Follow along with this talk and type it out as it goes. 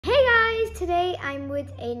today I'm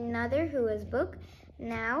with another Who Is book.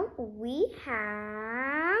 Now we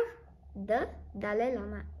have the Dalai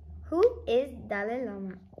Lama. Who is Dalai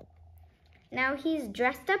Lama? Now he's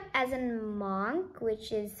dressed up as a monk,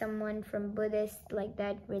 which is someone from Buddhist, like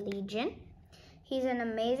that religion. He's an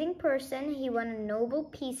amazing person. He won a Nobel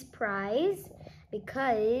Peace Prize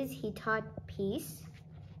because he taught peace.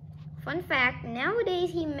 Fun fact, nowadays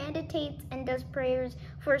he meditates and does prayers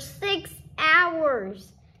for 6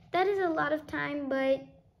 hours. That is a lot of time, but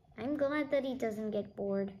I'm glad that he doesn't get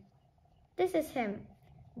bored. This is him.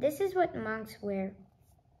 This is what monks wear.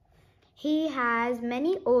 He has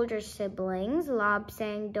many older siblings,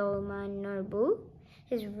 Lobsang, Dolma, and Norbu.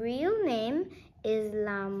 His real name is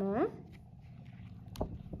Lamo,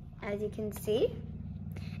 as you can see.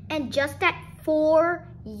 And just at 4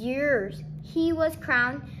 years, he was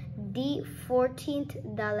crowned the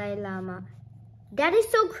 14th Dalai Lama. That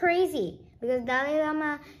is so crazy because Dalai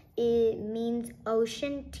Lama, it means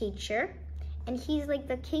ocean teacher, and he's like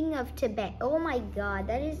the king of Tibet. Oh my God,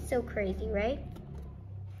 that is so crazy, right?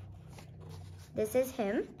 This is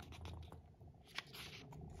him.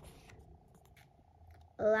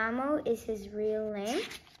 Lamo is his real name.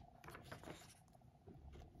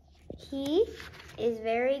 He is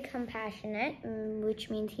very compassionate, which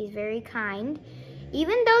means he's very kind.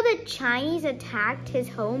 Even though the Chinese attacked his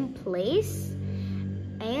home place,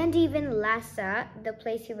 and even Lhasa, the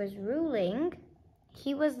place he was ruling,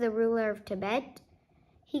 he was the ruler of Tibet.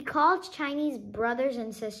 He called Chinese brothers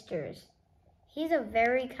and sisters. He's a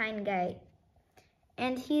very kind guy.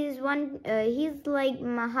 And he's like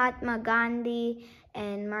Mahatma Gandhi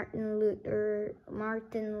and Martin Luther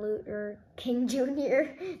King Jr.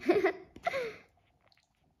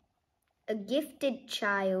 A gifted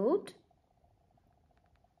child.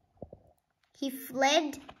 He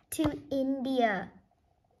fled to India.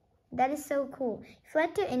 That is so cool. He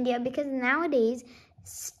fled to India because nowadays,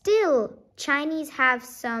 still, Chinese have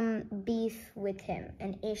some beef with him,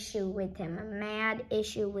 an issue with him, a mad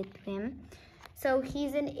issue with him. So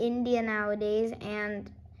he's in India nowadays, and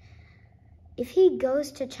if he goes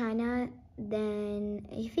to China, then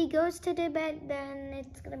if he goes to Tibet, then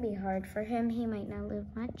it's gonna be hard for him. He might not live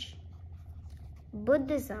much.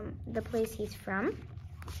 Buddhism, the place he's from.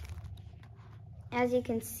 As you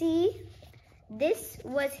can see, this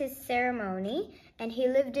was his ceremony, and he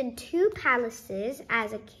lived in 2 palaces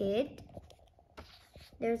as a kid.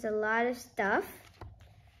 There's a lot of stuff.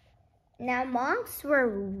 Now, monks were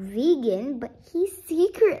vegan, but he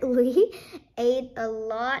secretly ate a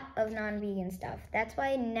lot of non-vegan stuff. That's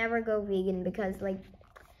why I never go vegan, because, like,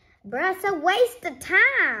 bruh, it's a waste of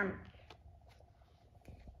time.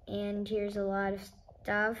 And here's a lot of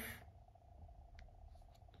stuff.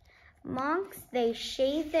 Monks, they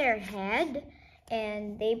shave their head,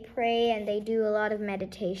 and they pray, and they do a lot of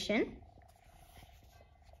meditation.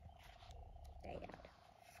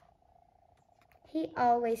 He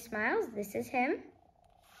always smiles. This is him.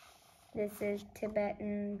 This is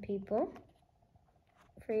Tibetan people.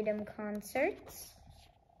 Freedom concerts.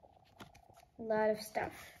 A lot of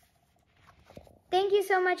stuff. Thank you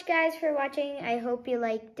so much, guys, for watching. I hope you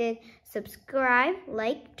liked it. Subscribe,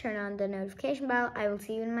 like, turn on the notification bell. I will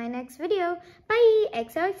see you in my next video. Bye.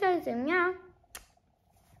 XOXO. Zoom meow.